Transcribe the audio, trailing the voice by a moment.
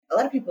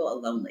lot of people are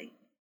lonely.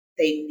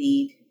 They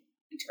need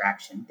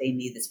interaction. They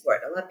need the support.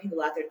 A lot of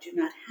people out there do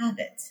not have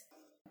it.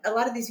 A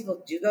lot of these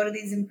people do go to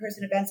these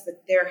in-person events,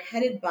 but they're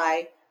headed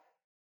by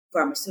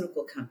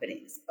pharmaceutical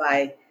companies.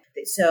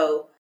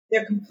 So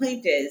their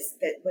complaint is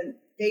that when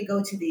they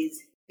go to these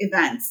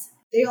events,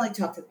 they only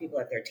talk to the people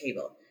at their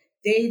table.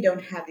 They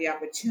don't have the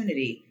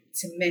opportunity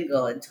to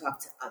mingle and talk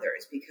to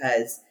others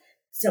because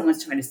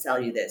someone's trying to sell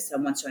you this,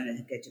 someone's trying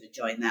to get you to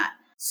join that.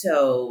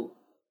 So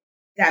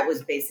that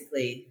was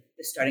basically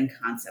the starting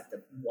concept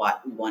of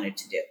what we wanted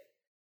to do,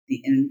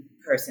 the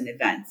in-person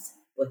events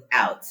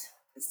without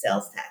the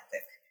sales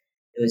tactic.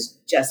 It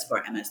was just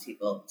for MS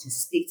people, to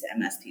speak to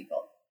MS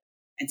people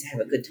and to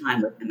have a good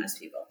time with MS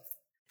people.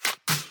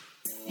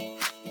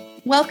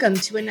 Welcome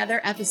to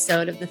another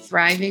episode of the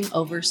Thriving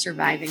Over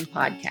Surviving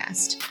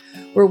podcast,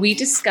 where we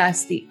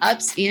discuss the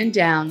ups and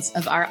downs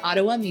of our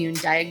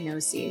autoimmune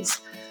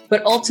diagnoses,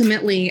 but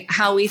ultimately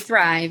how we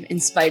thrive in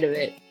spite of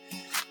it.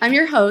 I'm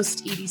your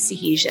host, Edie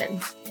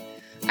Sahijian.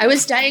 I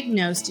was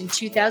diagnosed in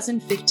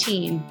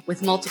 2015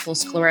 with multiple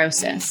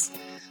sclerosis.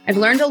 I've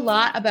learned a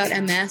lot about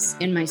MS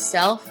in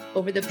myself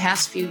over the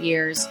past few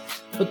years,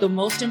 but the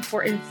most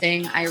important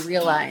thing I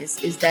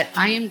realize is that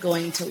I am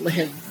going to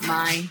live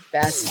my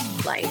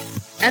best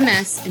life.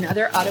 MS and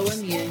other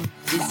autoimmune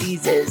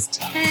diseases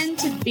tend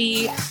to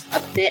be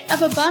a bit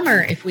of a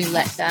bummer if we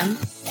let them,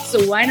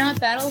 so why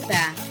not battle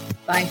back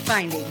by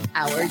finding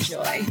our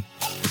joy?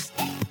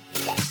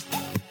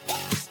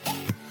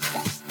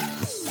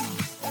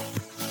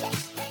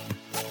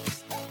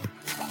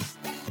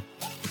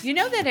 You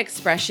know that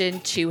expression,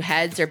 2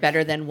 heads are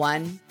better than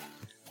one?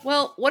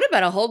 Well, what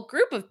about a whole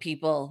group of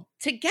people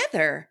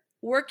together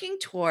working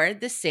toward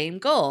the same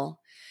goal?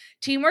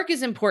 Teamwork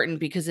is important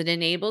because it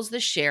enables the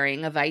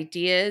sharing of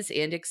ideas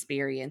and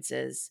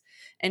experiences.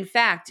 In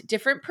fact,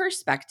 different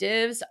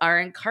perspectives are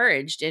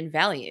encouraged and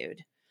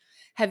valued.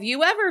 Have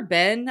you ever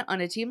been on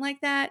a team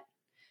like that?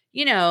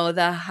 You know,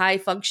 the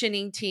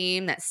high-functioning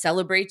team that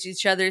celebrates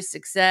each other's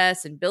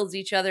success and builds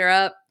each other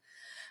up.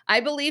 I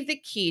believe the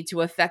key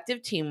to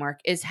effective teamwork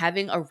is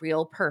having a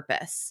real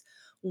purpose,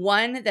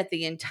 one that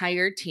the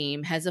entire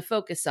team has a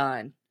focus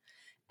on.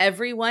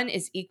 Everyone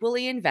is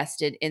equally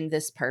invested in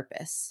this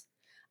purpose.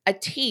 A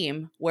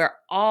team where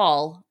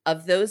all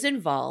of those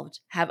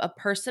involved have a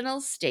personal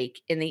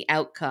stake in the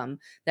outcome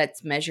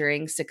that's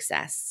measuring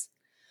success.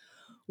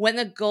 When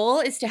the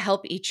goal is to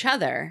help each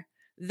other,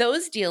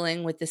 those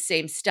dealing with the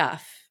same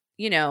stuff,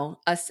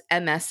 us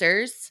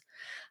MSers,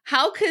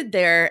 how could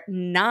there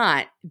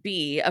not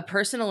be a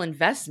personal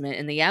investment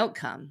in the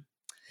outcome?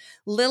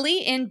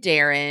 Lily and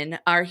Darren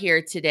are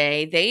here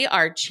today. They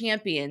are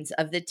champions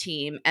of the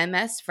team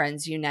MS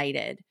Friends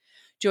United,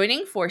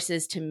 joining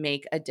forces to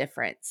make a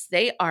difference.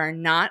 They are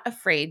not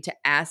afraid to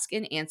ask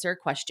and answer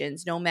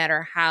questions, no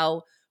matter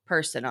how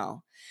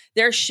personal.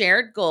 Their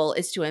shared goal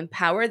is to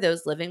empower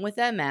those living with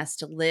MS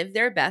to live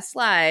their best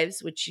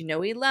lives, which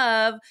we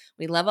love.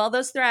 We love all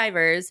those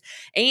thrivers,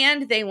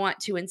 and they want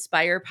to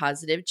inspire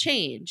positive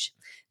change.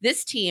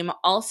 This team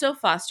also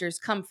fosters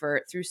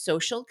comfort through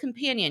social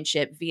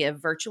companionship via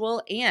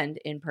virtual and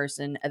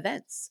in-person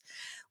events.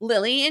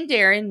 Lily and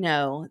Darren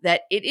know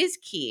that it is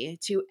key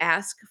to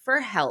ask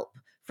for help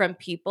from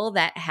people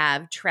that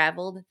have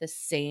traveled the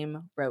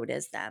same road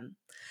as them.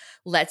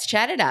 Let's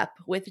chat it up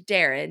with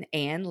Darren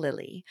and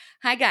Lily.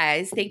 Hi,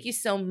 guys. Thank you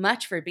so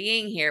much for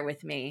being here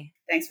with me.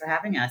 Thanks for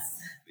having us.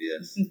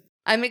 Yes.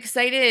 I'm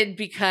excited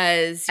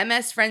because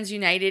MS Friends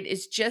United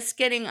is just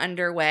getting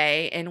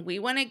underway and we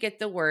want to get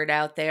the word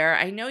out there.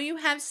 I know you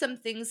have some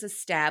things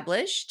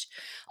established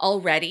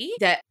already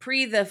that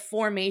pre the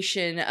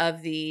formation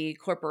of the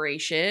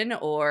corporation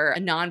or a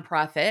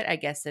nonprofit, I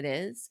guess it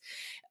is.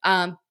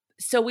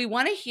 So we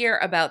want to hear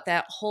about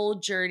that whole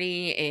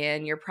journey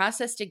and your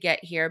process to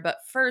get here. But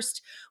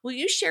first, will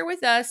you share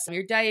with us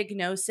your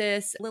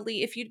diagnosis?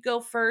 Lily, if you'd go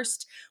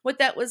first, what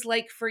that was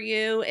like for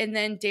you. And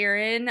then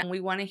Darren, we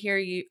want to hear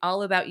you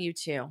all about you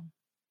too.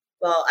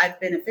 Well, I've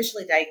been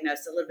officially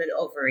diagnosed a little bit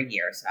over a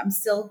year, so I'm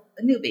still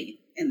a newbie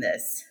in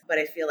this, but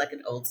I feel like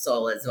an old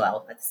soul as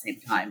well at the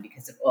same time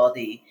because of all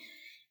the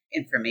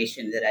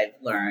information that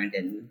I've learned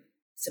and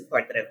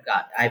support that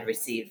I've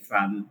received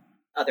from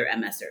other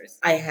MSers.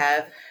 I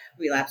have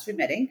relapse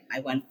remitting. I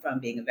went from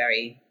being a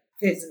very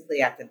physically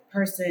active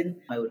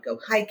person. I would go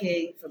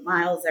hiking for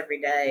miles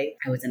every day.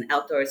 I was an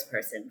outdoors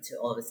person to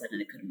all of a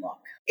sudden I couldn't walk.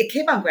 It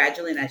came on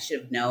gradually and I should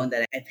have known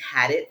that I've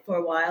had it for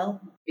a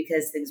while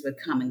because things would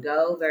come and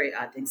go, very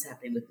odd things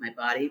happening with my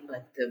body.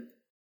 But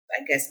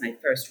I guess my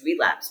first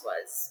relapse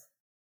was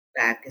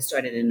it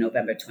started in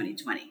November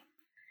 2020.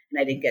 And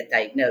I didn't get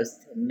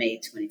diagnosed until May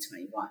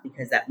 2021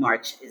 because that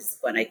March is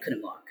when I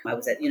couldn't walk. I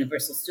was at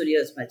Universal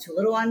Studios with my 2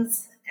 little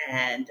ones,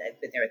 and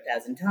I've been there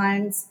 1,000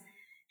 times,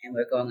 and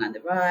we're going on the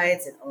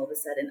rides, and all of a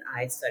sudden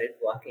I started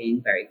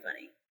walking very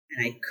funny,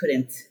 and I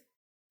couldn't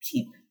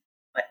keep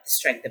the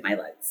strength in my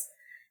legs.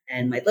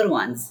 And my little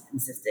ones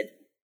insisted,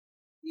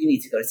 you need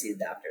to go to see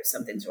the doctor.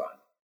 Something's wrong.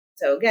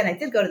 So again, I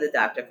did go to the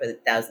doctor for the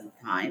 1,000th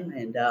time,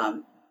 and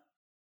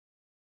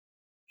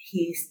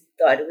he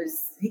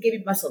gave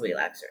me muscle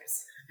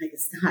relaxers. like,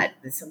 it's not,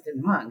 there's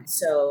something wrong.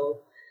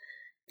 So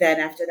then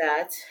after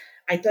that,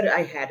 I thought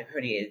I had a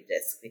herniated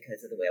disc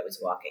because of the way I was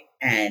walking.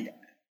 And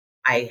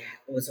I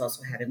was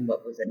also having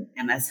what was an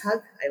MS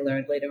hug, I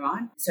learned later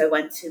on. So I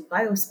went to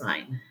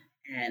Biospine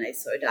and I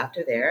saw a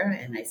doctor there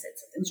and I said,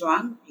 something's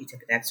wrong. He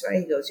took an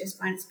x-ray. He goes, just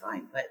fine, it's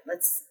fine. But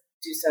let's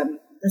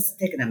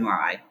take an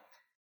MRI.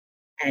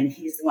 And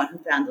he's the one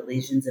who found the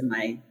lesions in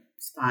my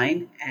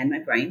spine and my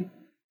brain.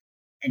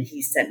 And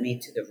he sent me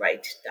to the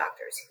right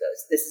doctors. He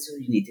goes, this is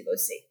who you need to go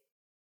see.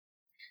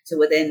 So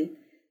within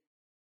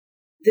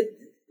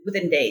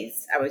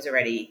days, I was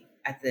already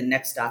at the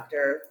next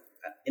doctor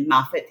in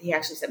Moffitt. He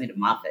actually sent me to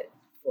Moffitt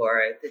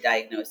for the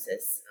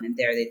diagnosis. And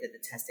there they did the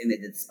testing, they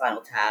did the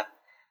spinal tap,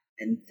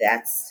 and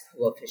that's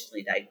who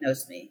officially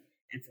diagnosed me.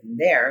 And from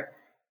there,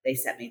 they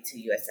sent me to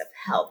USF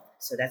Health.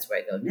 So that's where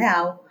I go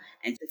now.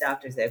 And the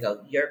doctors there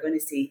go, you're going to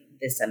see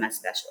this MS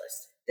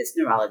specialist, this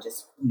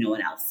neurologist, no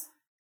one else.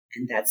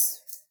 And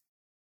that's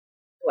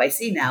who I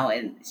see now.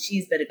 And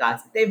she's been a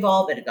godsend. They've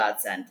all been a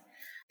godsend.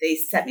 They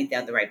set me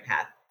down the right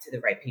path to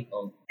the right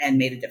people and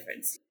made a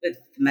difference with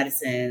the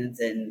medicines.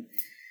 And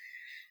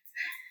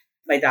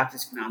my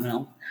doctor's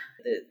phenomenal.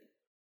 It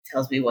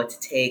tells me what to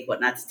take,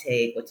 what not to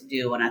take, what to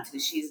do, what not to do.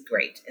 She's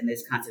great. And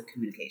there's constant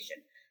communication.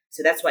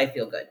 So that's why I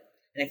feel good.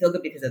 And I feel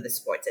good because of the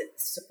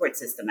support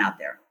system out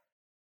there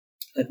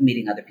of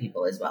meeting other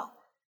people as well.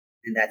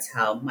 And that's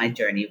how my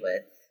journey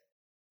with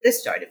this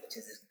started, which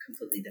is a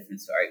completely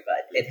different story,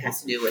 but it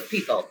has to do with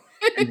people.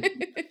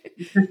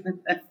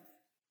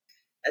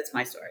 That's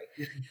my story.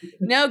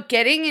 Now,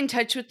 getting in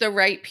touch with the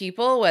right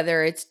people,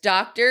 whether it's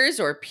doctors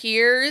or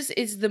peers,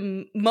 is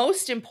the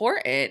most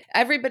important.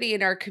 Everybody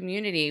in our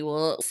community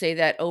will say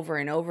that over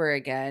and over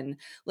again.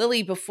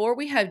 Lily, before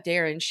we have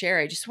Darren share,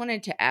 I just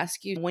wanted to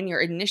ask you, when your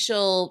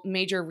initial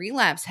major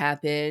relapse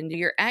happened,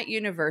 you're at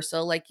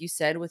Universal, like you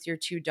said, with your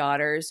two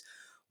daughters.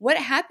 What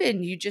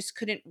happened? You just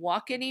couldn't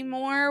walk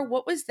anymore?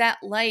 What was that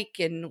like,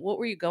 and what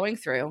were you going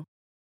through?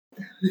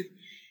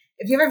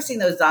 If you've ever seen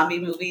those zombie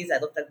movies, I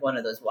looked like one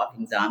of those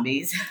walking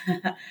zombies.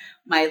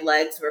 My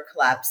legs were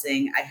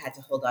collapsing. I had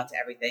to hold on to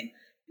everything.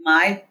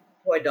 My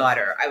poor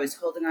daughter, I was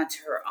holding on to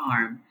her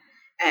arm,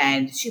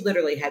 and she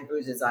literally had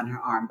bruises on her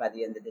arm by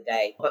the end of the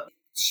day. But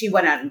she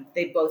went out and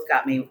they both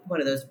got me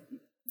one of those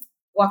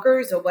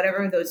walkers or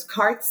whatever, those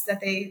carts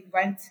that they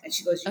rent. And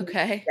she goes, you need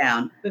to sit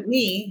down. But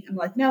me, I'm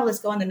like, no, let's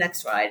go on the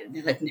next ride. And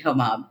they're like, no,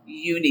 Mom,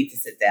 you need to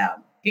sit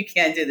down. You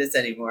can't do this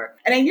anymore.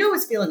 And I knew I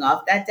was feeling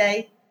off that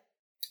day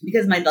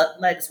because my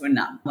legs were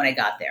numb when I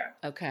got there.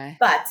 Okay.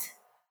 But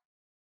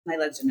my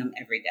legs are numb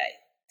every day.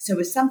 So it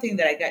was something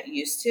that I got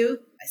used to.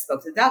 I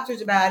spoke to the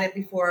doctors about it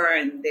before,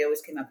 and they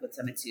always came up with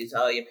some excuse.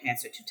 Oh, your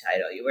pants are too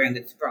tight. Oh, you're wearing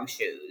the wrong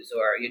shoes,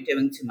 or you're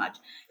doing too much.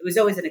 It was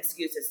always an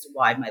excuse as to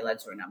why my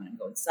legs were numb. And I'm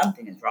going,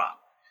 something is wrong.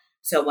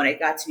 So when I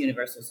got to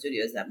Universal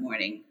Studios that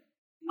morning,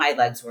 my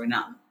legs were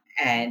numb.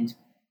 And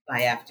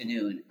by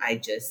afternoon,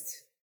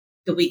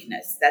 the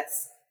weakness,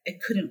 I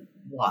couldn't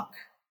walk.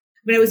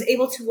 I mean, I was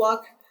able to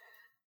walk,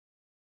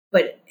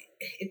 but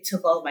it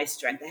took all of my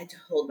strength. I had to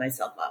hold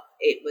myself up.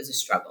 It was a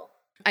struggle.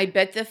 I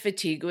bet the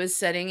fatigue was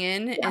setting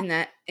in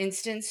that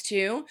instance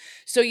too.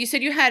 So you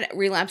said you had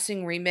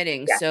relapsing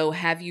remitting. Yeah. So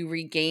have you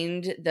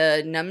regained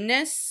the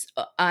numbness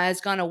has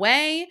gone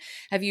away?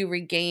 Have you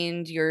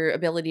regained your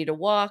ability to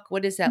walk?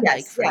 What is that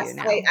like for you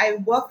now? I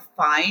walk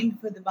fine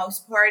for the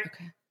most part,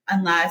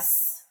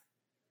 unless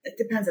it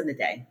depends on the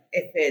day.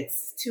 If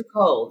it's too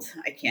cold,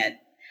 I can't.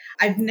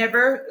 I've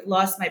never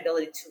lost my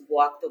ability to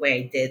walk the way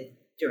I did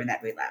during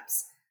that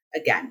relapse.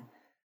 Again,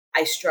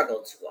 I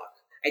struggled to walk.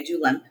 I do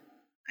limp.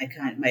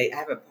 I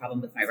have a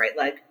problem with my right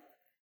leg,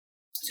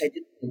 so I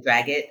do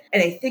drag it.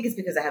 And I think it's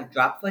because I have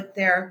drop foot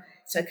there.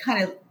 So I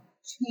kind of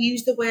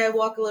changed the way I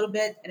walk a little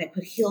bit, and I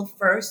put heel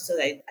first so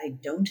that I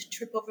don't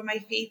trip over my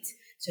feet.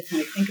 So I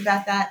kind of think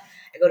about that.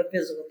 I go to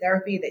physical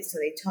therapy. So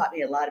they taught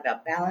me a lot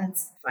about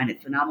balance. I find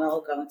it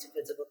phenomenal going to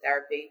physical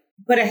therapy.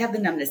 But I have the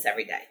numbness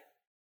every day.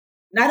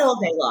 Not all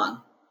day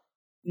long.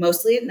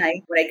 Mostly at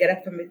night. When I get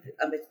up from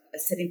a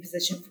sitting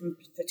position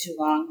for too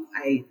long,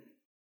 it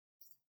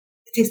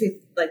takes me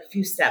like a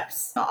few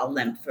steps. I'll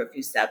limp for a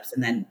few steps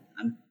and then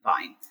I'm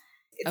fine.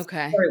 It's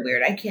very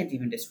weird. I can't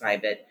even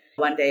describe it.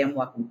 One day I'm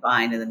walking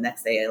fine, and the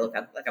next day I look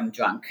up like I'm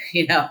drunk,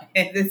 Yeah.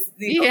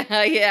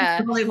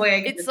 The only way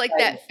I can it's like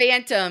that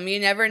phantom.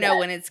 You never know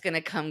when it's going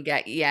to come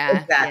get you.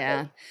 Yeah. Exactly.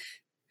 Yeah.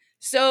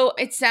 So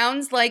it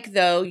sounds like,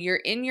 though, you're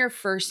in your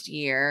first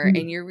year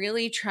and you're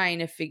really trying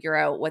to figure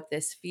out what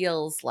this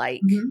feels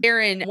like.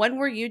 Darren, when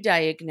were you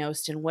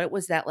diagnosed and what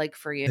was that like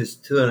for you? It was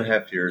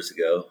 2.5 years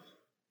ago.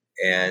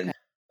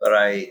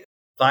 But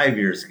 5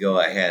 years ago,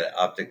 I had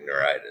optic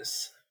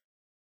neuritis.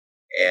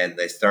 And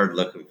they started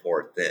looking for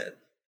it then.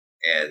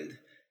 And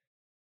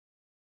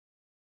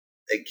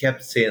they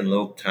kept seeing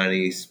little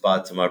tiny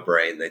spots in my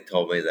brain. They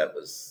told me that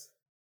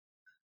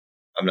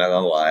I'm not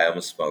going to lie, I'm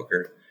a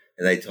smoker.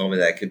 And they told me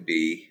that could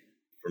be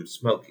from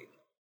smoking.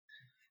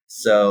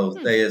 So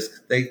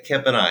they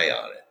kept an eye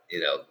on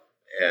it,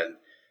 and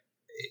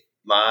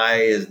my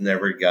eye has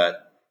never got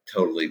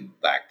totally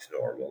back to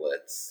normal.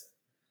 It's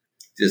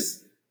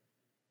just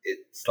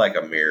it's like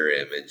a mirror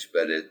image,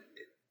 but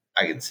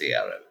I can see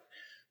out of it.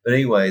 But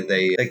anyway,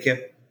 they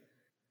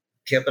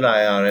kept an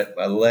eye on it.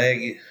 My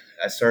leg,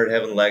 I started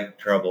having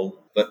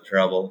foot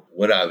trouble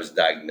when I was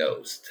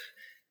diagnosed.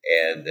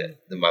 And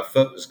then my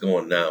foot was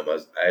going numb.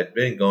 I had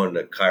been going to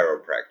a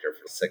chiropractor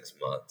for 6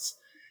 months,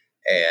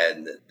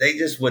 and they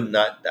just would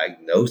not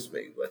diagnose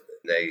me with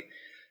it. They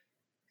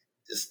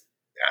just,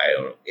 I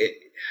don't know.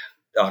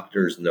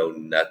 Doctors know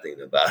nothing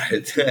about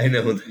it. I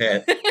know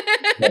that.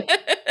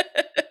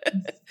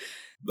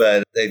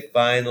 But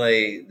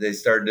they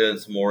started doing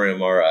some more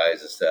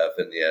MRIs and stuff,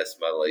 and yes,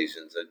 my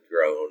lesions had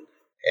grown,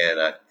 and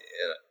I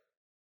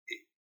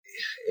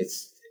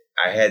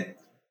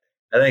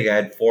think I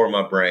had 4 on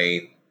my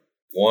brain,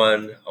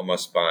 1 on my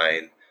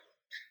spine,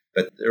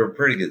 but they were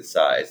pretty good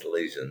sized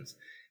lesions,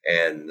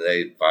 and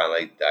they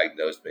finally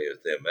diagnosed me with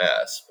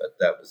MS. But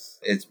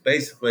it's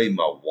basically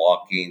my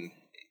walking,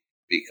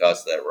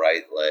 because that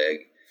right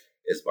leg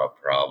is my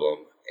problem,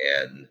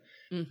 and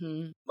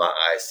my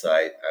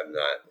eyesight,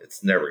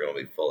 it's never going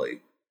to be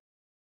fully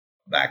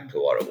back to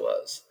what it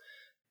was.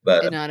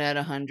 But you're not at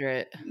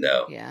 100.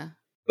 No. Yeah.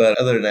 But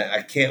other than that,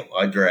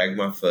 I drag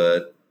my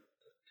foot.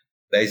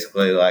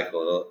 Basically, like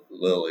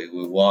Lily, if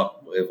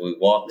we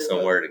walk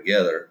somewhere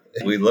together,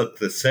 we look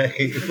the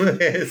same.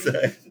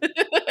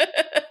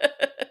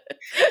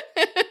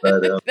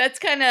 But, that's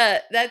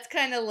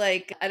kind of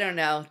like, I don't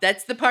know.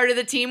 That's the part of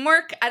the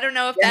teamwork. I don't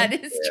know if that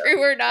is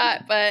true or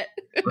not, but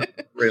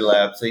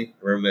relapsing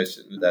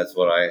remission. That's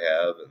what I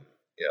have, and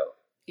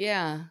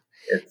yeah.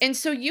 And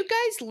so you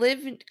guys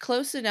live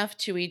close enough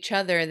to each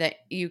other that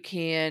you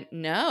can't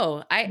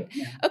know.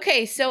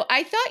 Okay, so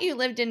I thought you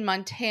lived in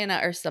Montana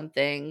or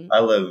something.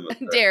 I live in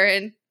Missouri.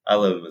 Darren. I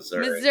live in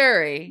Missouri.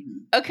 Missouri.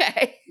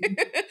 Okay.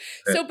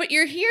 So, but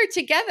you're here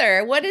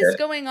together. What is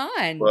going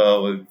on?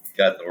 Well, we've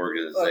got the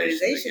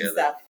organization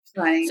stuff.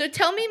 So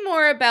tell me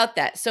more about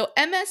that. So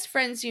MS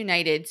Friends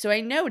United. So I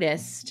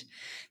noticed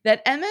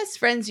that MS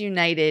Friends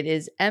United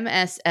is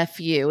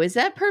MSFU. Is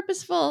that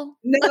purposeful?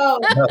 No.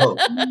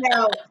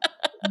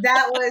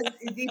 That was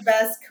the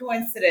best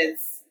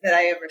coincidence that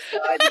I ever saw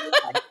in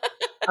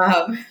my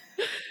life.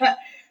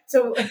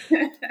 So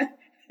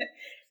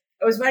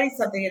I was writing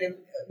something, and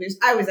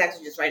I was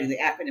actually just writing the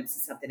acronyms to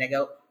something. I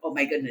go, oh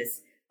my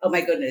goodness,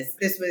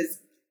 this was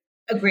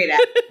a great acronym.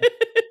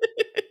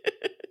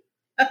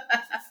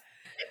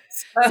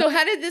 So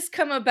how did this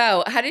come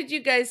about? How did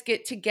you guys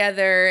get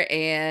together,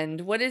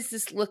 and what does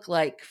this look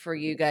like for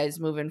you guys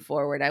moving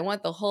forward? I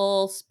want the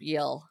whole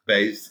spiel.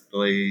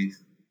 Basically,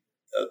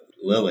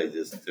 Lily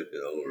just took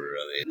it over.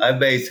 I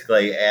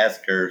basically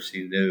asked her if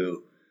she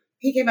knew.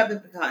 He came up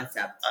with the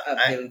concept of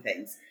doing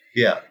things.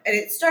 Yeah. And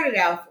it started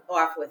off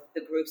with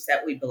the groups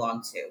that we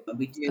belong to.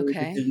 We do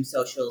the Zoom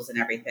socials and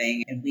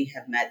everything, and we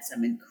have met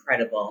some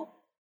incredible,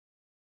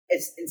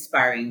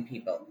 inspiring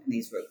people in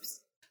these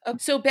groups.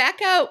 So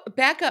back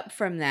up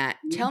from that.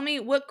 Mm-hmm. Tell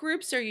me, what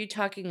groups are you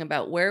talking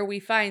about? Where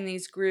we find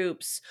these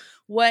groups?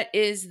 What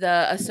is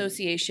the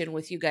association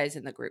with you guys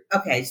in the group?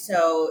 Okay,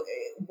 so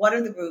one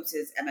of the groups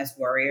is MS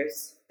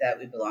Warriors that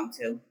we belong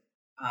to.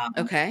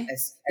 Okay.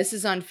 This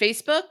is on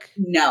Facebook?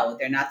 No,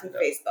 they're not through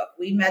Facebook.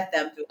 We met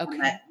them through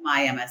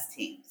My MS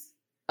Teams.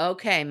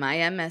 Okay,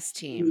 My MS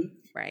Team. Mm-hmm.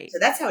 Right. So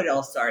that's how it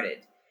all started.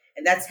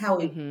 And that's how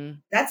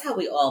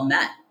we all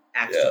met,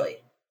 actually.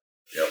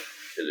 Yep,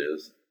 it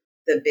is.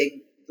 The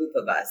big group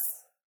of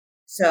us.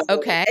 So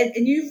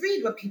and you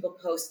read what people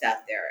post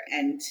out there,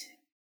 and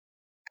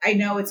I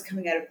know it's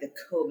coming out of the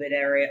COVID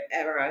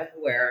era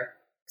where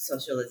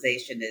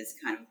socialization is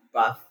kind of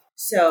rough.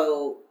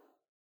 So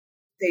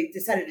they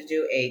decided to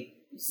do a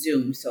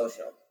Zoom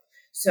social.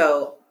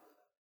 So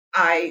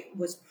I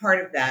was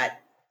part of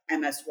that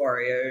MS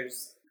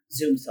Warriors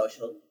Zoom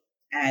social,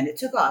 and it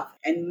took off.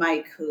 And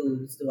Mike,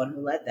 who's the one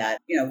who led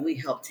that, we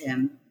helped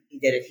him. He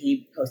did it.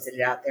 He posted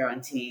it out there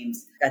on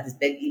Teams, got this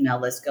big email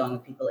list going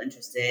with people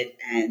interested,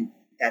 and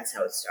that's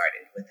how it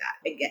started with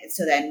that. Again,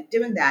 so then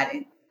doing that,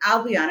 and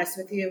I'll be honest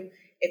with you,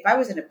 if I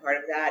wasn't a part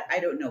of that, I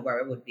don't know where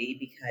it would be,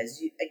 because,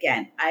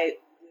 I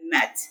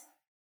met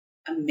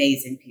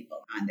amazing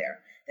people on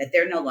there, that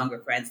they're no longer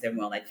friends, they're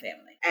more like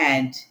family.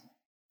 And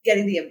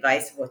getting the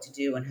advice of what to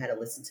do and how to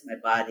listen to my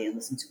body and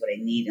listen to what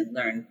I need and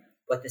learn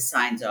what the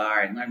signs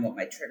are and learn what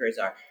my triggers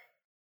are.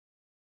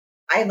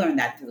 I learned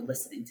that through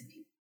listening to people.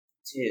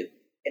 To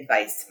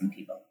advice from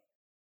people,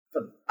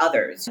 from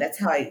others. That's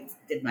how I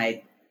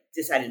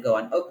decided to go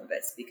on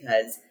Ocrevus,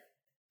 because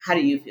how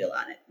do you feel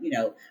on it?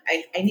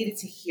 I needed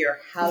to hear,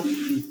 how do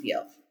you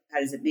feel? How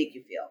does it make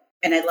you feel?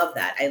 And I love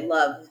that. I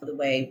love the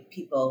way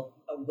people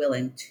are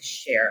willing to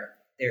share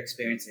their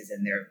experiences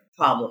and their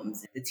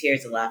problems, the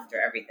tears, the laughter,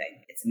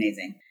 everything. It's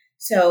amazing.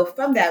 So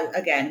from that,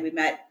 again, we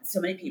met so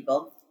many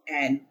people,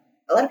 and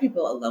a lot of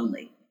people are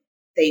lonely.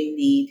 They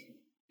need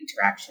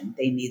interaction.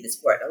 They need the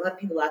support. A lot of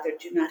people out there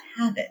do not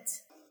have it.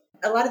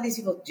 A lot of these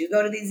people do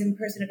go to these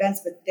in-person events,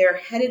 but they're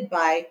headed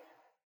by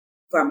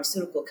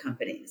pharmaceutical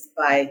companies.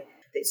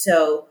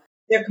 So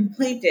their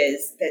complaint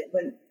is that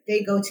when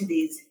they go to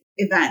these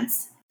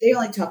events, they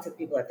only talk to the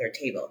people at their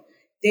table.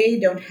 They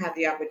don't have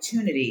the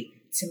opportunity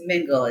to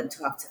mingle and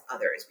talk to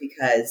others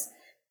because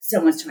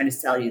someone's trying to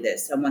sell you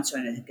this, someone's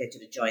trying to get you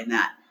to join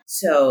that.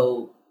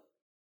 So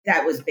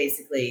that was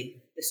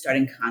basically the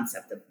starting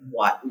concept of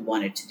what we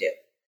wanted to do,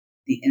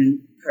 the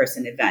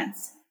in-person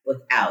events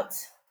without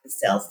the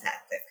sales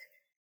tactic.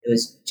 It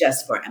was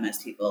just for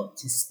MS people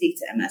to speak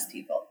to MS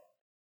people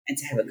and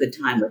to have a good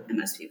time with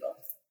MS people.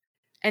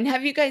 And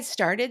have you guys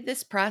started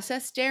this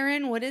process,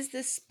 Darren? What has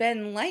this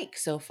been like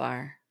so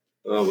far?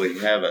 Well, we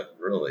haven't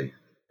really.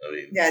 I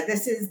mean, Yeah,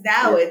 this is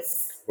now.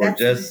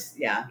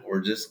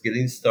 We're just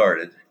getting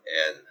started,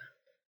 and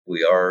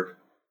we're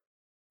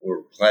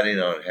planning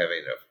on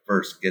having a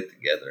first get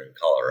together in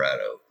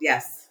Colorado.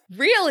 Yes.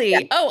 Really?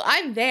 Yeah. Oh,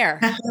 I'm there.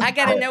 I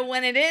got to know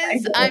when it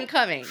is. I'm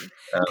coming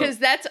because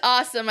that's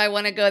awesome. I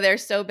want to go there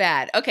so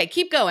bad. Okay,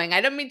 keep going.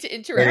 I don't mean to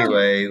interrupt.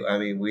 Anyway, I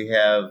mean, we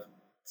have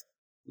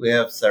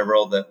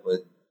several that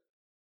would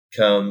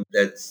come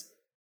that's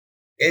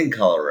in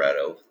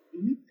Colorado,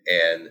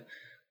 and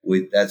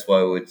that's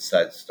why we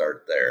decided to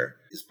start there.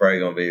 It's probably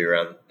going to be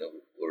around.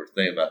 We're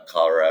thinking about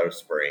Colorado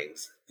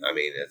Springs. I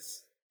mean,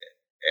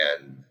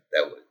 and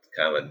that was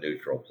kind of a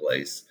neutral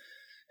place.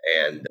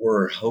 And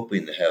we're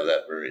hoping to have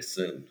that very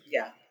soon.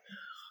 Yeah.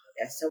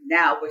 So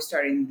now we're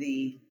starting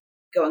the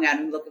going out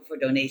and looking for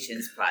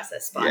donations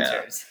process,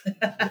 sponsors.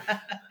 Yeah.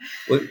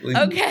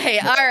 Okay.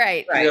 All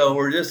right.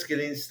 We're just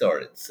getting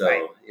started.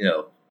 So,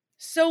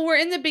 So we're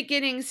in the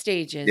beginning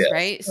stages, yes,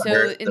 right?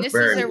 This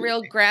is a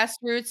real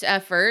grassroots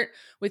effort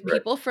with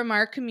people from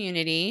our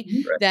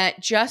community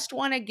that just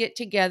want to get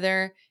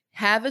together,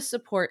 have a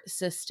support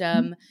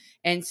system,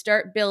 and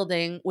start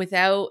building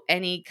without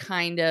any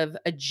kind of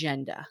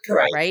agenda.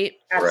 Correct. Right?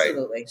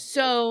 Absolutely.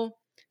 So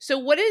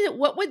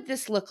what would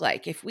this look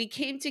like if we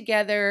came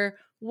together?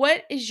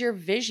 What is your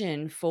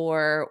vision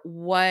for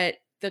what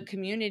the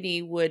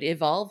community would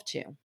evolve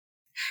to?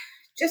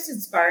 Just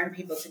inspiring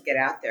people to get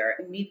out there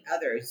and meet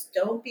others.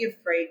 Don't be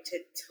afraid to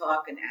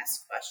talk and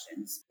ask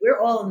questions. We're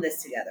all in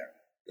this together.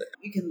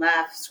 You can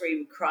laugh,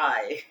 scream,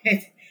 cry.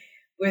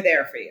 We're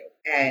there for you.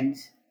 And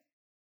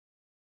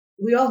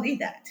we all need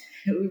that.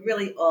 We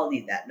really all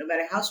need that. No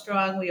matter how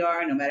strong we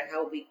are, no matter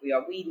how weak we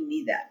are, we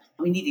need that.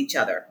 We need each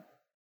other.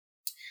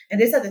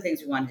 And there's other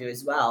things we want to do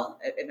as well.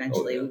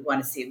 Eventually, we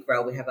want to see it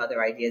grow. We have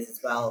other ideas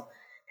as well.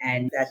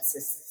 And that's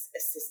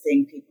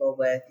assisting people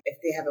with, if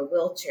they have a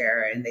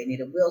wheelchair and they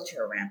need a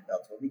wheelchair ramp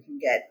built, well, we can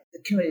get the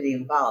community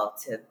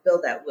involved to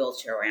build that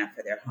wheelchair ramp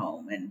for their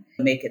home and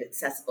make it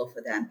accessible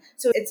for them.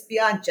 So it's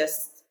beyond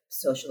just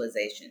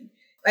socialization.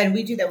 And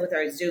we do that with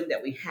our Zoom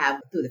that we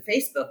have through the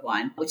Facebook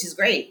one, which is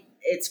great.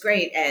 It's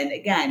great. And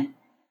again,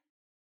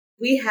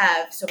 we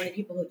have so many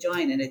people who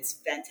join, and it's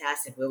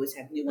fantastic. We always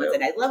have new ones.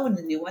 And I love when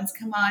the new ones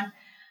come on,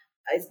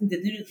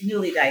 the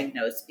newly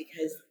diagnosed,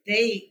 because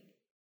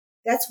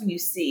that's when you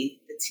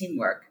see the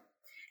teamwork.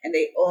 And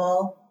they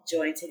all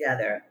join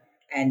together.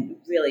 And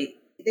really,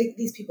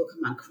 these people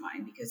come on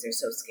crying because they're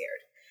so scared.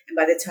 And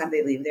by the time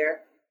they leave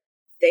there,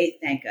 they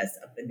thank us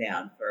up and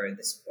down for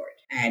the support.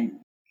 And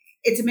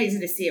it's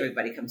amazing to see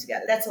everybody come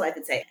together. That's all I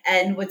can say.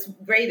 And what's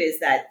great is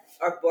that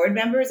our board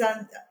members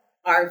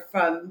are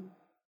from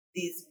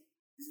the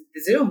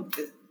Zoom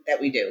that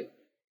we do.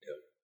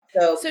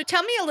 So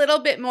tell me a little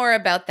bit more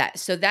about that.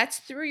 So that's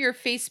through your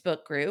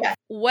Facebook group. Yeah.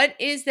 What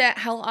is that?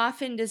 How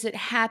often does it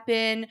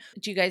happen?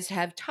 Do you guys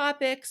have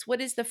topics?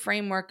 What is the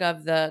framework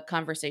of the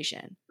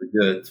conversation? We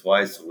do it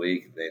twice a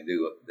week. They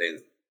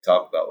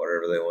talk about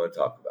whatever they want to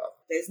talk about.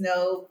 There's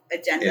no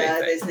agenda.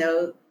 Anything. There's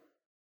no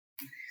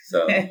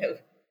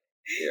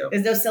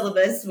there's no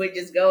syllabus. We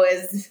just go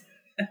as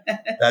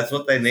that's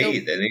what they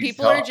need. So they need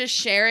people are just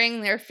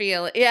sharing their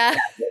feeling. Yeah.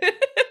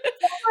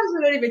 Sometimes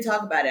we don't even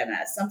talk about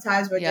MS.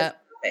 Sometimes we're just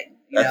laughing.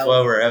 That's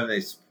why we're having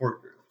these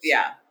support groups.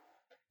 Yeah.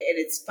 And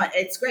it's fun.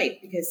 It's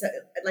great because,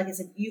 like I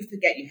said, you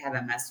forget you have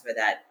MS for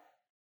that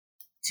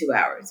 2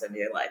 hours of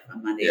your life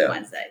on Monday and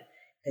Wednesday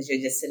because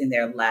you're just sitting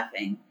there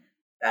laughing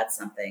about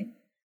something.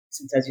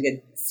 Sometimes we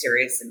get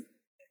serious and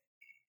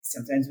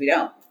sometimes we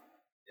don't.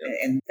 Yep.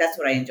 And that's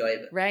what I enjoy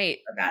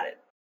about it.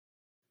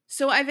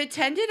 So I've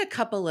attended a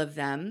couple of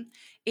them.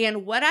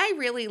 And what I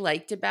really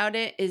liked about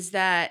it is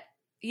that,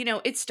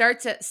 it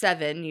starts at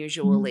 7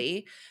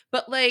 usually,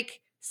 but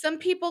some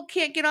people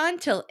can't get on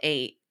till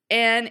 8.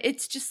 And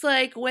it's just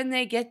like when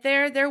they get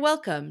there, they're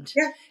welcomed.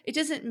 Yeah. It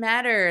doesn't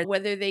matter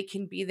whether they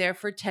can be there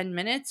for 10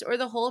 minutes or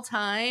the whole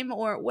time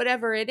or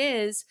whatever it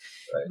is,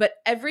 but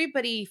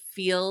everybody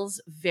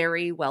feels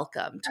very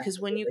welcomed. Because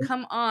when you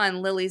come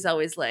on, Lily's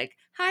always like,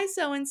 hi,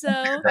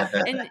 so-and-so.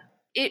 And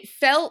it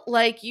felt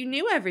like you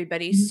knew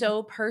everybody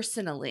so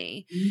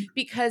personally,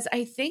 because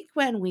I think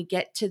when we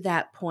get to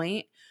that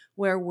point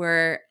where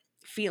we're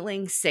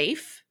feeling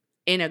safe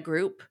in a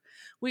group,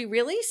 we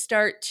really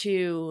start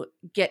to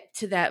get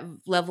to that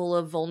level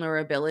of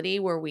vulnerability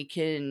where we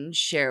can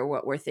share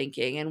what we're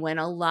thinking. And when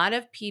a lot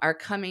of people are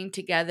coming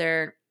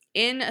together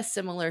in a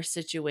similar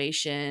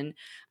situation,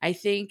 I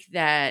think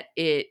that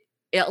it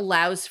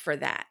allows for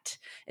that.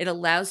 It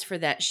allows for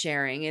that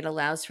sharing. It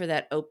allows for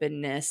that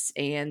openness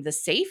and the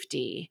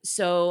safety.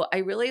 So I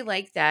really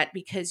like that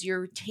because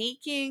you're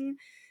taking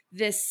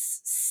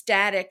this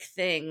static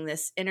thing,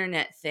 this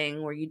internet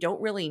thing where you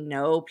don't really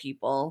know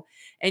people,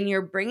 and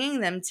you're bringing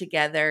them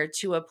together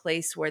to a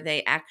place where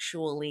they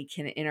actually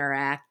can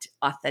interact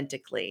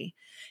authentically.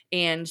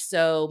 And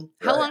so,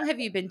 how Right. long have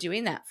you been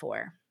doing that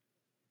for?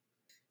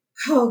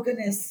 Oh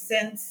goodness,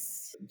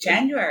 since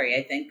January,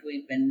 I think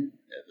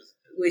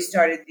we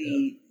started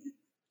the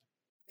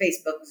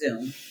Facebook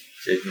Zoom.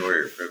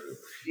 January or February.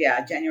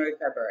 Yeah, January,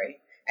 February.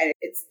 And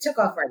it took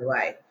off right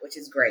away, which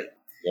is great.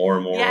 More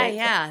and more.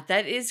 Yeah,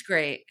 that is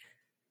great.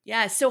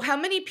 Yeah. So, how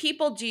many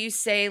people do you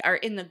say are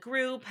in the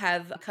group,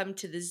 have come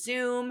to the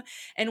Zoom?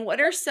 And what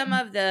are some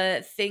of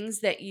the things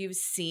that you've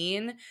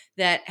seen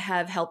that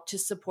have helped to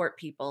support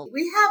people?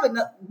 We have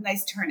a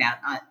nice turnout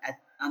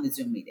on the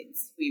Zoom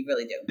meetings. We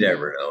really do. You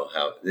never know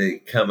how they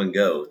come and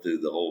go through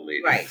the whole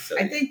meeting. Right. So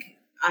I think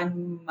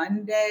on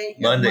Mondays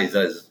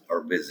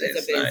are busiest.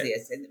 It's the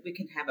busiest, and we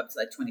can have up to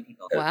like 20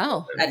 people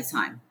Wow. at a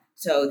time.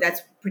 So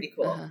that's pretty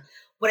cool. Uh-huh.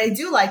 What I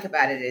do like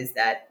about it is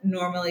that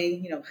normally,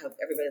 you know, how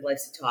everybody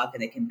likes to talk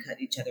and they can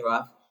cut each other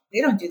off. They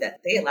don't do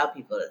that. They allow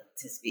people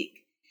to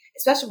speak,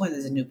 especially when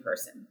there's a new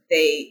person.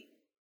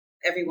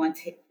 Everyone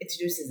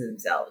introduces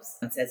themselves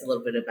and says a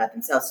little bit about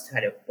themselves to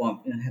try to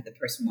have the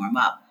person warm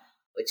up,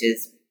 which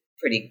is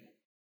pretty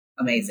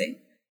amazing.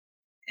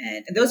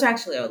 And those are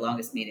actually our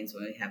longest meetings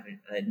when we have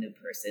a new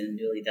person, a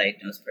newly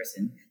diagnosed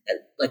person,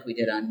 like we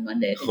did on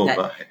Monday.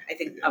 I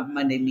think our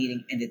Monday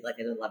meeting ended like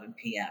at 11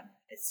 p.m.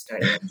 It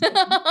started.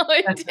 Oh,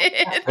 it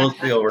did. Supposed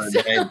to be over at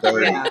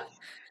 9:30.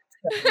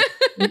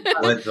 Yeah.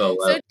 Went to 11.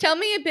 So, tell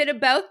me a bit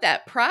about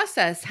that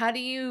process. How do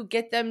you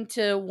get them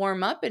to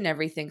warm up and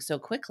everything so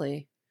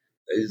quickly?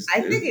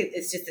 I think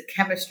it's just the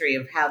chemistry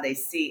of how they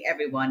see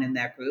everyone in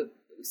that group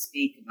who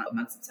speak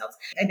amongst themselves.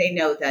 And they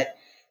know that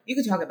you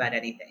can talk about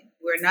anything.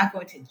 We're not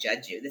going to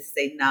judge you. This is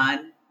a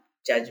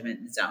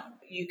non-judgment zone.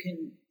 You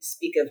can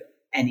speak of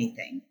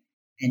anything.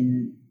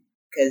 And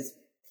because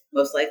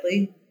most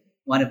likely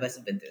one of us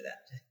have been through that.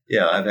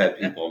 Yeah, I've had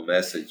people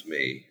message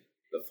me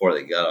before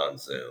they got on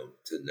Zoom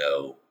to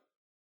know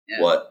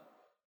what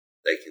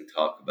they can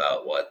talk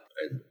about.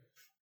 And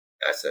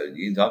I said,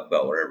 you can talk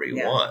about whatever you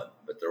want,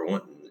 but they're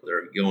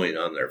going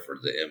on there for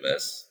the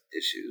MS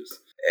issues,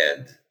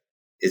 and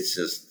it's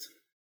just.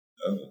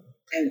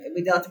 And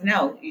we let them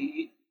know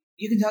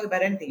you can talk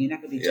about anything. You're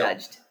not going to be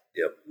judged.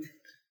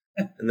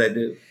 Yep. And they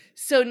do.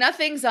 So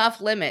nothing's off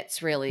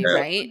limits, really, No.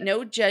 right?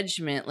 No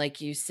judgment,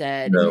 like you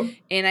said. No.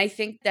 And I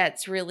think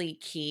that's really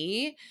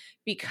key,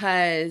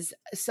 because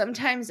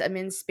sometimes I'm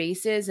in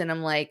spaces and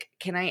I'm like,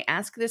 can I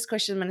ask this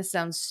question? I'm going to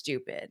sound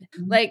stupid.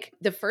 Mm-hmm. Like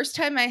the first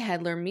time I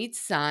had Lermite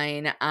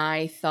sign,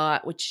 I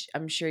thought, which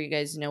I'm sure you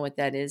guys know what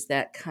that is,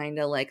 that kind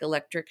of like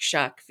electric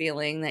shock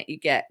feeling that you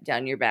get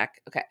down your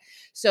back. Okay.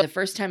 So the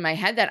first time I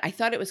had that, I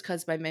thought it was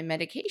caused by my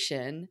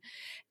medication.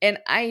 And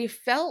I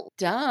felt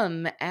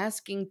dumb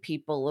asking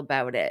people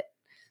about it.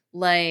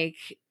 Like,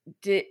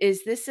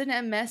 is this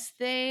an MS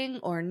thing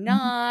or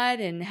not?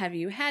 And have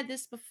you had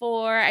this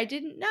before? I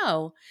didn't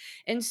know.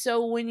 And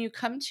so when you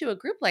come to a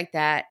group like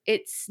that,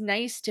 it's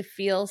nice to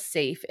feel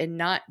safe and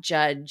not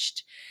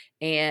judged.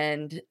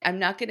 And I'm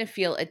not going to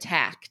feel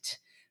attacked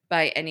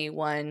by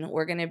anyone.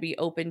 We're going to be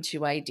open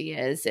to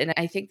ideas. And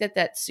I think that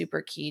that's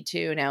super key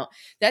too. Now,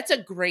 that's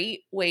a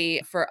great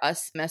way for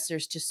us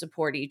messers to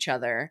support each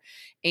other.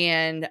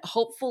 And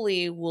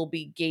hopefully we'll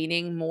be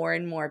gaining more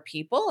and more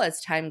people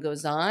as time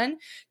goes on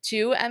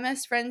to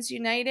MS Friends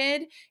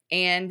United.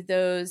 And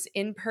those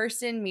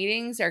in-person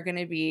meetings are going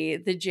to be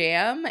the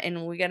jam,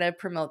 and we got to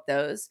promote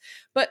those.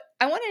 But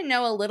I want to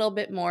know a little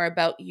bit more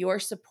about your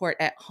support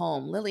at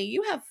home. Lily,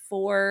 you have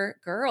 4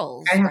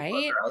 girls, I have right?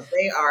 4 girls.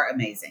 They are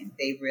amazing.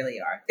 They really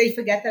are. They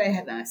forget that I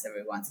have MS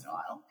every once in a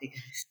while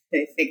because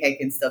they think I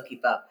can still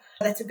keep up.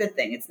 But that's a good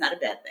thing. It's not a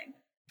bad thing.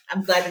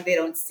 I'm glad that they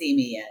don't see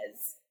me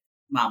as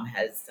mom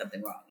has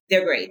something wrong.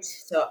 They're great.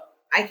 So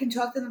I can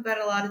talk to them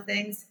about a lot of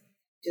things.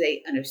 Do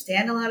they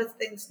understand a lot of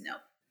things? No,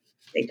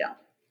 they don't.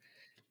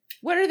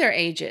 What are their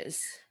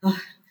ages?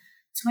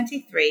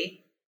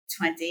 23,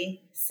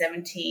 20,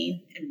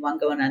 17, and one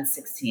going on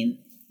 16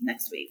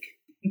 next week.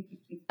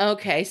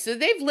 Okay, so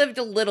they've lived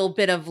a little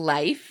bit of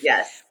life.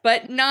 Yes.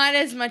 But not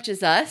as much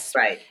as us.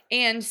 Right.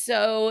 And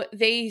so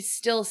they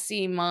still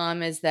see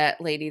mom as that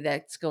lady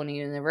that's going to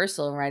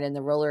Universal and riding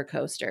the roller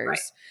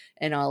coasters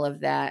and all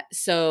of that.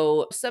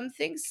 So some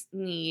things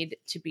need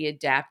to be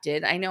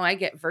adapted. I know I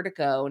get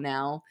vertigo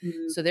now.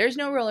 Mm-hmm. So there's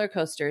no roller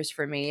coasters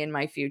for me in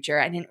my future.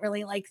 I didn't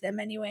really like them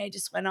anyway. I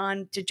just went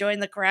on to join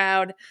the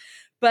crowd.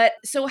 But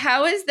so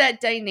how is that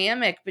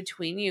dynamic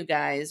between you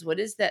guys? What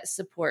does that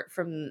support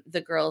from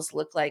the girls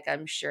look like?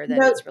 I'm sure that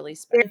it's really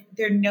special.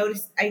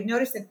 I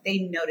notice that they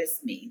notice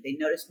me. They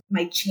notice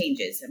my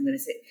changes. I'm going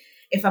to say,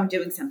 if I'm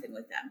doing something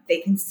with them, they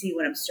can see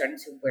when I'm starting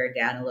to wear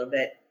down a little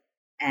bit.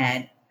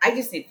 And I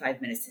just need 5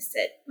 minutes to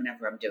sit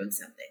whenever I'm doing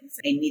something. So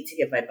I need to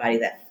give my body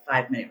that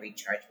 5-minute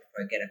recharge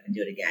before I get up and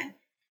do it again.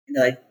 And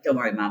they're like, don't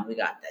worry, Mom, we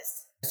got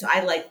this. So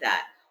I like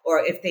that. Or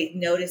if they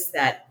notice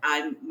that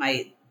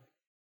my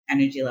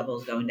energy level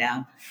is going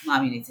down,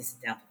 Mom, you need to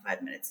sit down for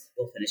 5 minutes.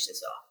 We'll finish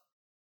this off.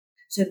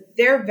 So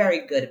they're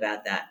very good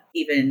about that.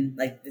 Even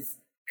like this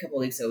couple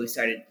of weeks ago, we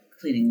started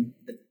cleaning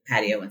the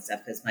patio and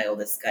stuff because my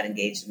oldest got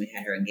engaged and we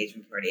had her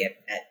engagement party at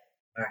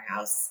our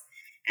house,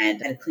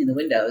 and I had to clean the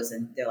windows.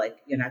 And they're like,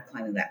 "You're not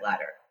climbing that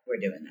ladder. We're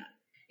doing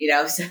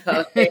that."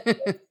 So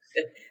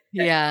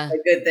Yeah. a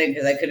good thing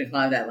because I couldn't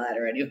climb that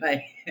ladder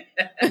anyway.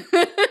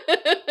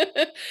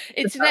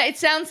 It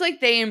sounds like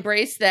they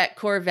embrace that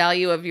core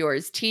value of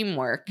yours,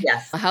 teamwork.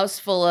 Yes. A house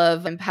full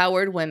of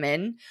empowered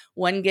women,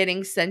 one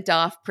getting sent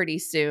off pretty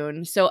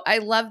soon. So I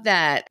love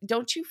that.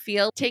 Don't you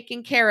feel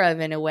taken care of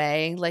in a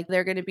way, like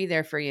they're going to be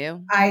there for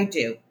you? I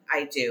do.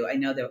 I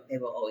know that they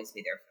will always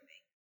be there for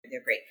me.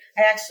 They're great.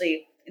 I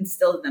actually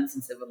instilled in them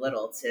since they were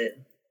little to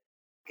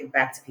give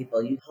back to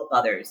people. You help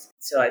others.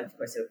 So of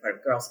course, they were part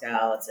of Girl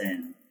Scouts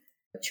and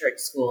church,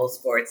 school,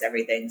 sports,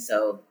 everything.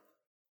 So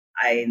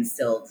I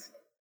instilled,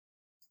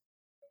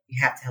 you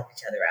have to help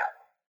each other out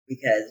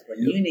because when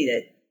you need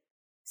it,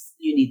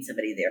 you need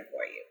somebody there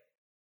for you.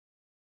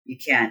 You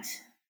can't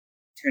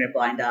turn a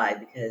blind eye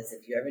because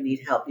if you ever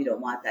need help, you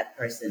don't want that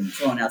person,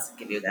 someone else to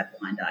give you that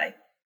blind eye.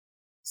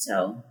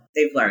 So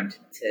they've learned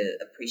to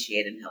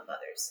appreciate and help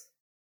others.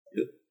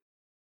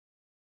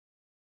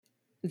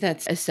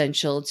 That's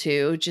essential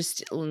too,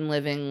 just in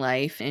living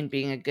life and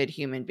being a good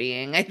human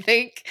being, I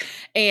think.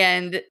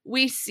 And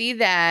we see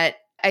that.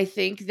 I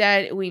think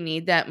that we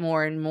need that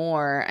more and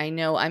more. I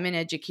know I'm in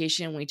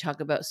education. We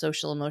talk about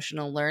social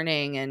emotional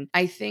learning. And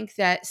I think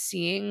that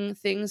seeing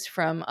things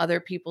from other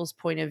people's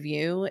point of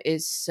view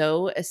is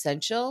so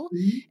essential.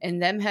 Mm-hmm.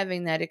 And them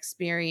having that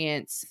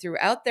experience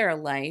throughout their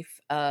life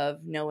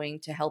of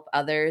knowing to help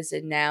others.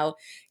 And now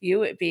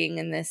you being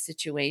in this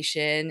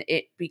situation,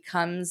 it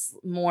becomes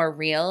more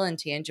real and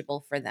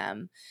tangible for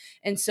them.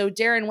 And so,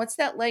 Darren, what's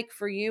that like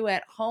for you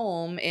at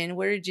home in,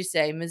 where did you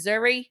say,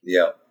 Missouri?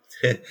 Yeah.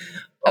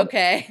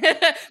 Okay.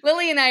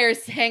 Lily and I are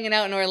hanging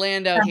out in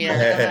Orlando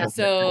here.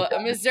 So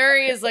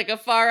Missouri is like a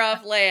far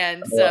off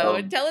land.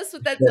 So tell us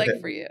what that's like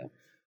for you.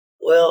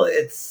 Well,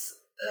 it's,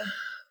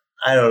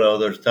 I don't know.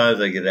 There's times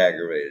I get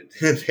aggravated.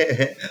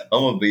 I'm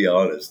going to be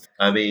honest.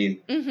 I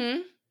mean,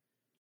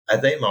 I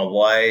think my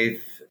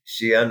wife,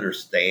 she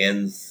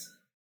understands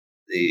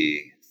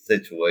the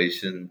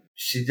situation.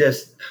 She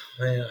just,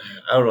 I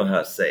don't know how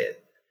to say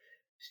it.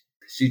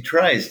 She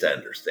tries to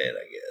understand,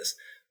 I guess,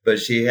 but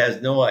she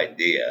has no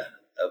idea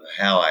of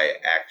how I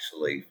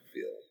actually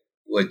feel,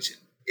 which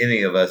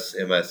any of us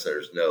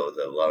MSers know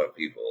that a lot of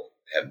people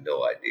have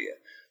no idea.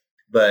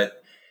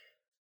 But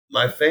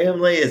my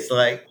family is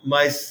like,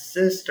 my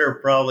sister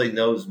probably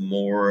knows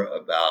more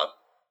about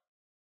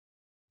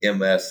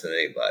MS than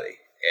anybody.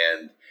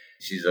 And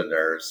she's a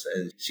nurse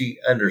and she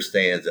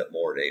understands it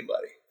more than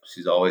anybody.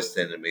 She's always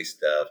sending me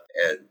stuff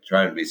and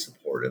trying to be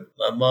supportive.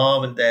 My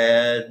mom and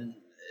dad and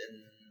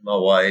my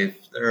wife,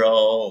 they're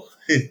all,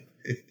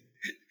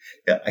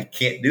 I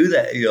can't do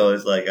that.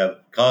 It's like I'm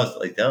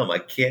constantly telling them I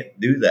can't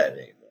do that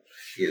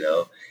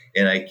anymore,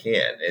 and I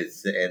can't.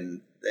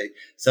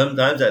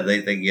 Sometimes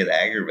they think get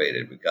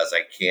aggravated because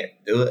I can't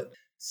do it.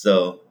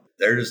 So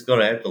they're just going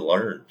to have to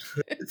learn.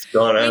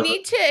 We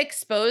need to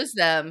expose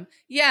them.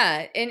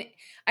 Yeah. And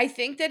I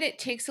think that it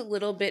takes a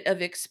little bit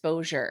of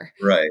exposure.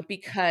 Right.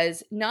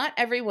 Because not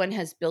everyone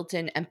has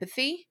built-in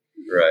empathy.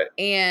 Right.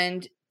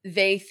 And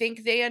they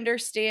think they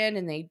understand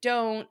and they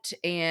don't.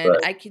 And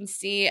I can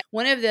see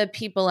one of the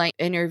people I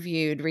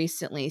interviewed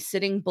recently,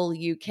 Sitting Bull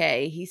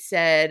UK,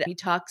 he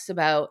talks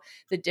about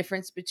the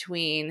difference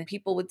between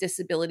people with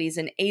disabilities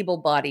and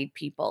able-bodied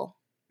people.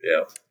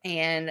 Yeah.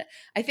 And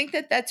I think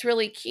that that's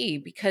really key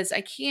because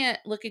I can't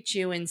look at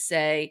you and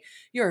say,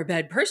 you're a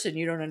bad person.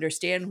 You don't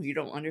understand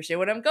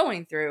what I'm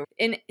going through.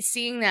 And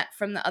seeing that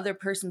from the other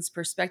person's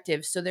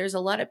perspective. So there's a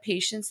lot of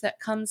patience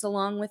that comes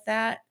along with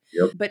that.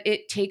 Yep. But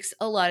it takes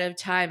a lot of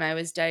time. I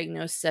was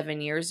diagnosed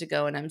 7 years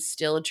ago and I'm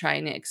still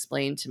trying to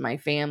explain to my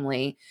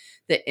family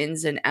the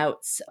ins and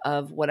outs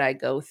of what I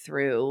go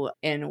through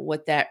and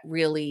what that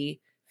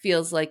really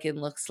feels like and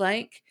looks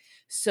like.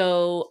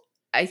 So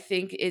I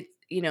think if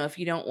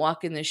you don't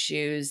walk in the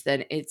shoes,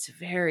 then it's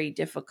very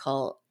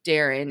difficult,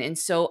 Darren. And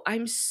so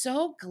I'm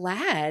so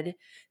glad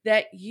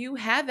that you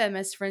have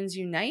MS Friends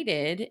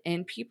United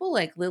and people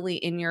like Lily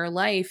in your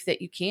life that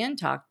you can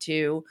talk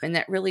to and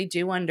that really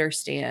do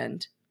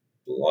understand.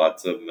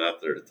 Lots of them out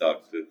there to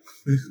talk to.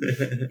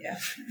 Yeah.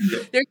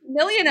 There's a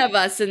million of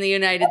us in the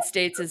United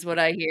States is what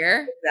I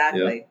hear.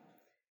 Exactly. Yep.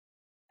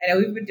 I know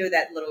we've been doing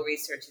that little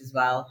research as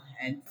well.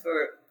 And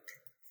for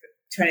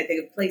trying to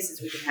think of places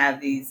we can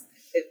have these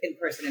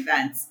in-person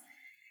events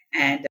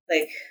and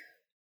like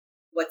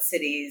what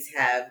cities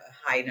have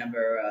a high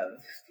number of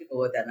people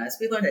with MS.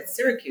 We learned that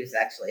Syracuse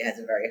actually has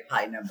a very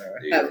high number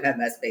of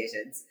MS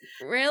patients.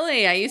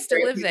 Really? I used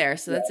to live there,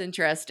 so that's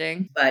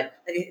interesting. But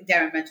like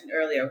Darren mentioned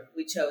earlier,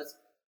 we chose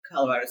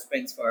Colorado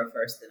Springs for our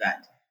first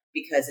event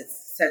because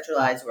it's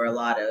centralized where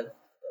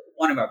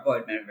one of our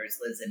board members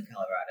lives in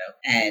Colorado.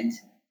 And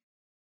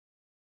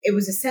it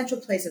was a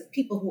central place of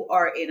people who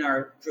are in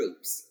our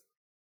groups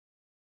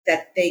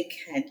that they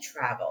can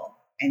travel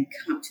and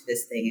come to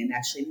this thing and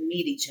actually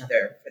meet each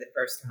other for the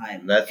first time.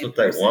 And that's what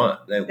they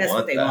want. That's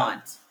what they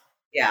want.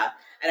 Yeah.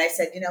 And I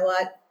said, you know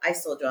what? I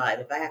still drive.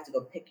 If I have to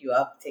go pick you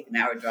up, take an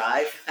hour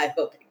drive, I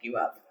will pick you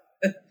up.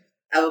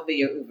 I will be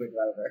your Uber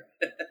driver.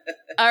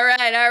 All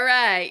right, all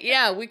right.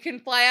 Yeah, we can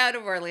fly out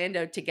of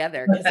Orlando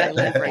together because I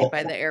live right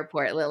by the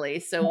airport, Lily.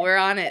 So we're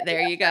on it.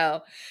 There you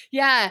go.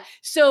 Yeah.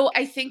 So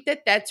I think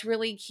that that's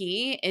really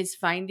key is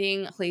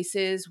finding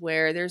places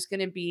where there's going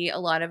to be a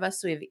lot of us,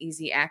 so we have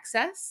easy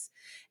access.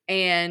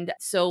 And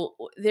so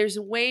there's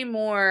way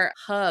more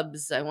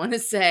hubs, I want to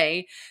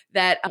say,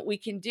 that we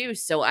can do.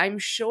 So I'm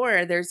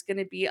sure there's going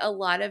to be a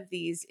lot of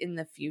these in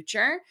the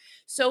future.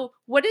 So,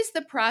 what is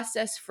the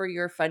process for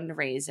your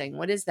fundraising?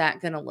 What is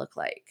that going to look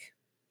like?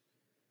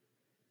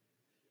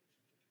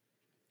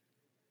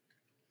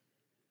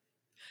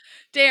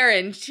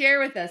 Darren, share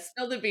with us.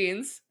 Spill the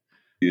beans.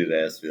 You'd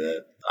ask me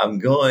that. I'm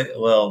going,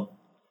 well,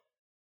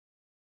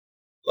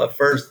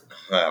 first,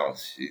 well,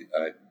 shoot,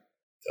 I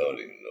don't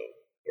even know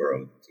where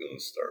I'm going to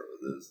start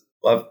with this.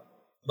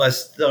 By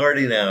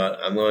starting out,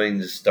 I'm going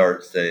to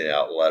start sending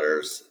out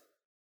letters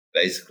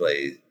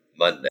basically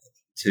Monday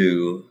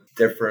to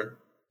different,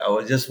 I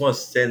would just want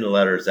to send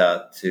letters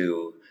out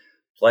to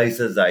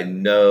places I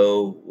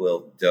know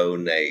will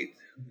donate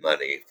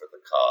money for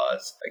the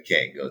cause. I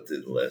can't go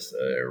through the list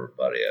of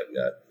everybody I've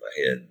got in my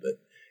head, but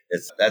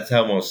that's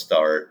how I'm going to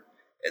start.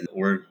 And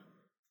we're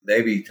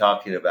maybe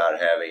talking about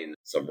having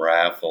some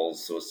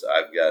raffles. So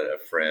I've got a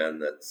friend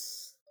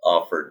that's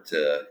offered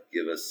to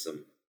give us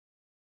some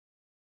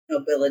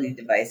mobility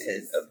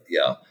devices.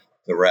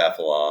 To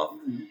raffle off.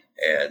 Mhm.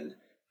 And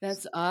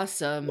that's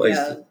awesome.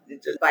 To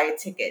buy a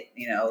ticket,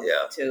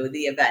 to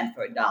the event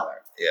for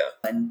 $1. Yeah.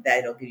 And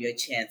that'll give you a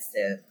chance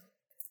to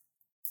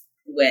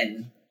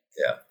win.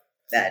 Yeah.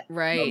 That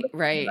right.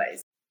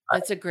 device.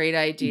 That's a great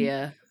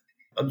idea.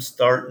 We're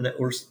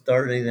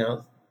starting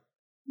out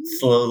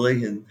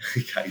slowly, and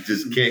I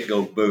just can't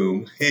go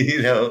boom,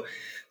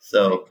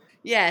 So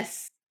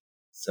yes.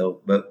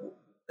 So, but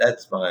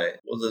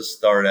we'll just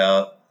start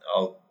out.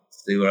 I'll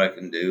see what I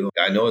can do.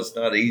 I know it's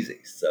not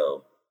easy,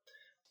 so.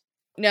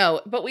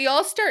 No, but we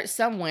all start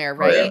somewhere,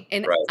 right? Oh, yeah,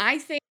 and right. I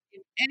think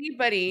if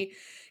anybody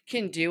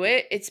can do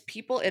it, it's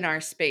people in our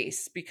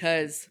space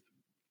because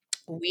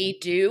we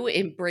do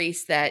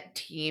embrace that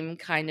team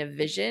kind of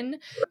vision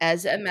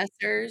as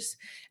MSers.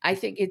 I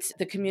think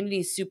the community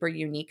is super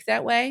unique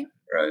that way.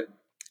 Right.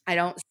 I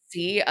don't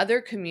see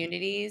other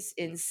communities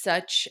in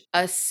such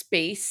a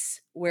space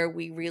where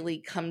we really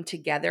come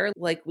together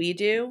like we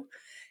do.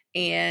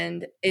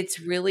 And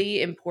it's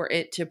really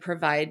important to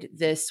provide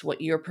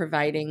what you're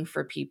providing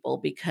for people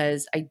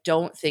because I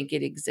don't think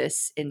it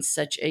exists in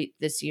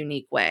this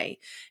unique way.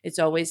 It's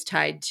always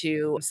tied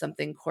to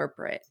something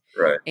corporate.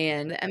 Right.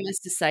 And the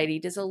MS Society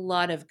does a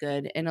lot of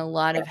good and a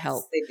lot of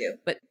help. They do.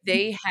 But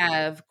they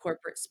have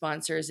corporate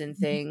sponsors and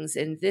things.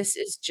 And this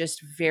is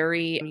just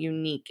very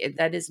unique.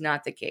 That is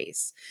not the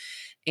case.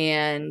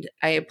 And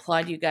I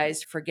applaud you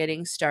guys for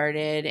getting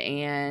started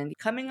and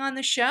coming on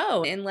the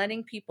show and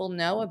letting people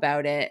know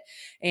about it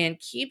and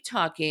keep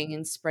talking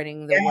and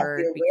spreading the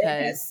word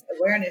because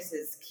awareness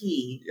is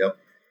key. Yep.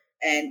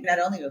 And not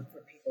only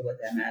for people with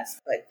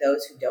MS, but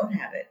those who don't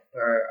have it,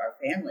 for our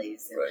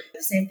families. Right.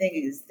 The same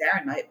thing as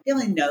Darren. My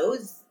family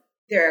knows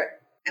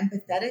they're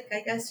empathetic, I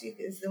guess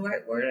is the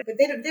right word, but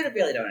they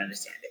really don't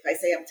understand. If I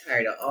say I'm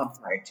tired, I'm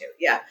tired too.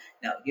 Yeah,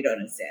 no, you don't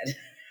understand.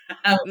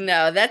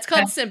 No, that's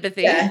called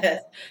sympathy.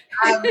 Yes.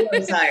 I'm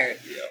really tired.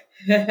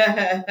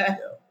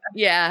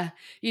 Yeah,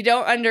 you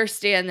don't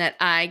understand that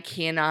I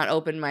cannot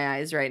open my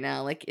eyes right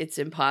now. Like it's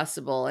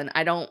impossible, and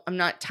I'm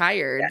not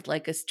tired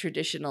like a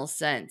traditional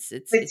sense.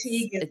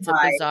 Fatigue it's a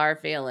bizarre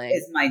feeling.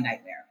 Is my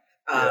nightmare.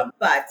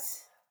 But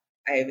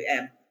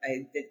I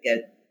did get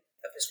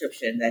a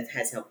prescription that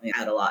has helped me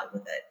out a lot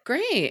with it.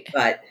 Great.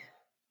 But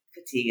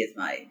fatigue is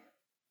I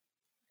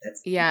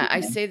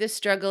say the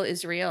struggle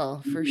is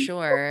real for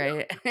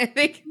sure. I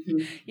think,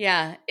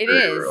 it is.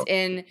 Real.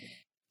 And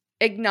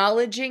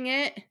acknowledging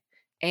it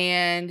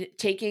and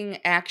taking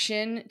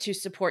action to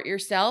support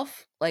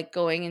yourself, like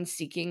going and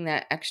seeking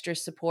that extra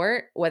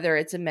support, whether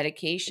it's a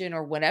medication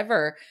or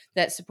whatever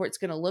that support's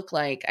going to look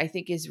like, I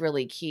think is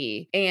really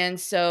key. And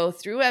so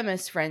through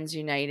MS Friends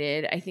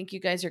United, I think you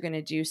guys are going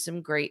to do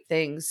some great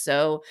things.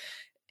 So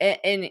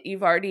and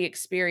you've already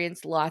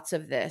experienced lots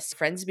of this.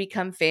 Friends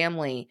become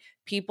family.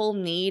 People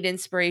need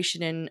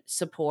inspiration and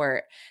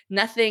support.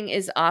 Nothing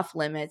is off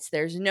limits.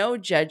 There's no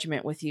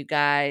judgment with you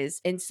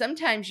guys. And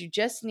sometimes you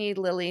just need,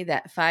 Lily,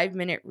 that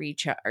 5-minute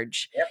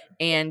recharge. Yep.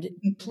 And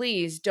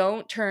please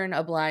don't turn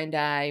a blind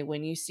eye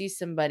when you see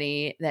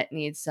somebody that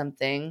needs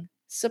something.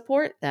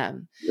 Support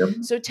them.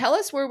 Yep. So tell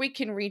us where we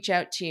can reach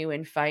out to you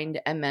and find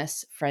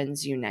MS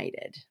Friends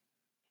United.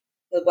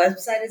 The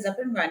website is up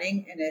and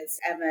running, and it's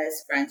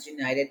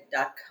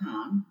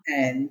msfriendsunited.com.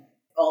 And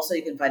also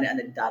you can find it on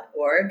the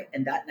 .org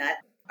and .net.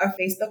 Our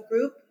Facebook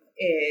group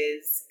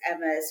is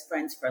MS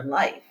Friends for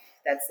Life.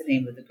 That's the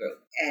name of the group.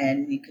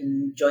 And you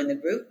can join the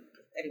group.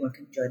 Anyone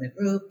can join the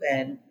group.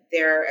 And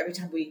there, every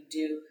time we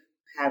do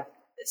have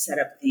set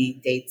up the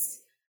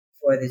dates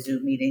for the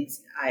Zoom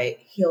meetings,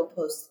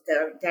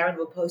 Darren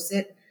will post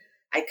it.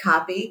 I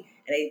copy,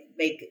 and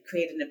I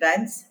create an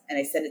event and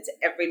I send it to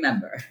every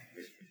member.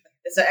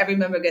 So every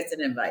member gets an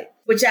invite,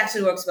 which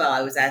actually works well.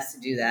 I was asked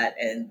to do that,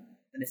 and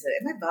I said,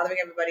 am I bothering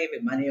everybody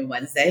every Monday and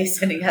Wednesday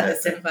sending out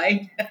this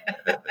invite?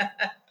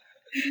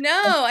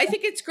 No, I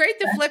think it's great,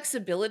 the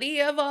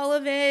flexibility of all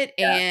of it.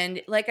 Yeah.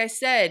 And like I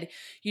said,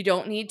 you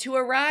don't need to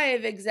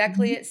arrive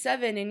exactly at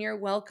 7 and you're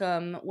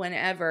welcome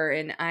whenever.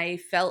 And I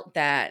felt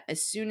that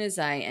as soon as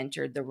I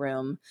entered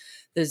the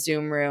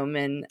Zoom room.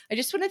 And I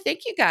just want to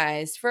thank you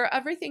guys for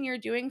everything you're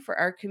doing for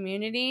our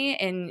community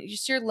and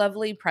just your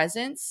lovely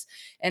presence.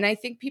 And I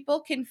think people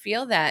can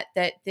feel that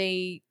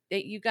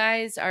you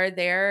guys are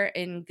there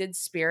in good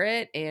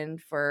spirit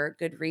and for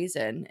good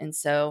reason. And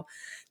so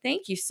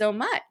thank you so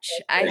much.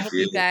 I hope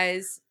you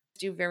guys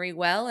do very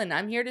well, and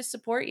I'm here to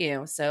support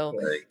you. So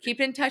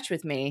keep in touch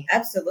with me.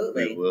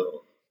 Absolutely. We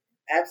will.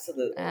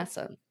 Absolutely.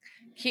 Awesome.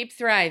 Keep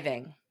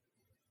thriving.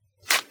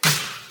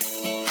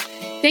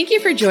 Thank you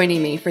for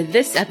joining me for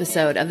this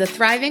episode of the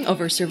Thriving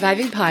Over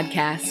Surviving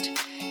podcast.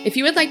 If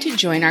you would like to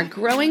join our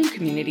growing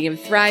community of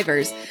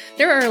thrivers,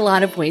 there are a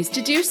lot of ways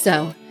to do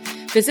so.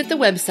 Visit the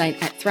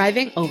website at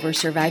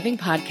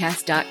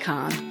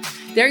thrivingoversurvivingpodcast.com.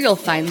 There you'll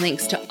find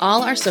links to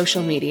all our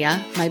social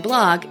media, my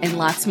blog, and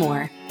lots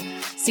more.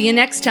 See you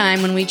next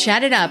time when we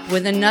chat it up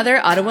with another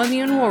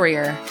autoimmune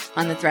warrior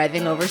on the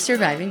Thriving Over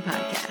Surviving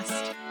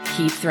podcast.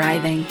 Keep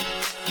thriving.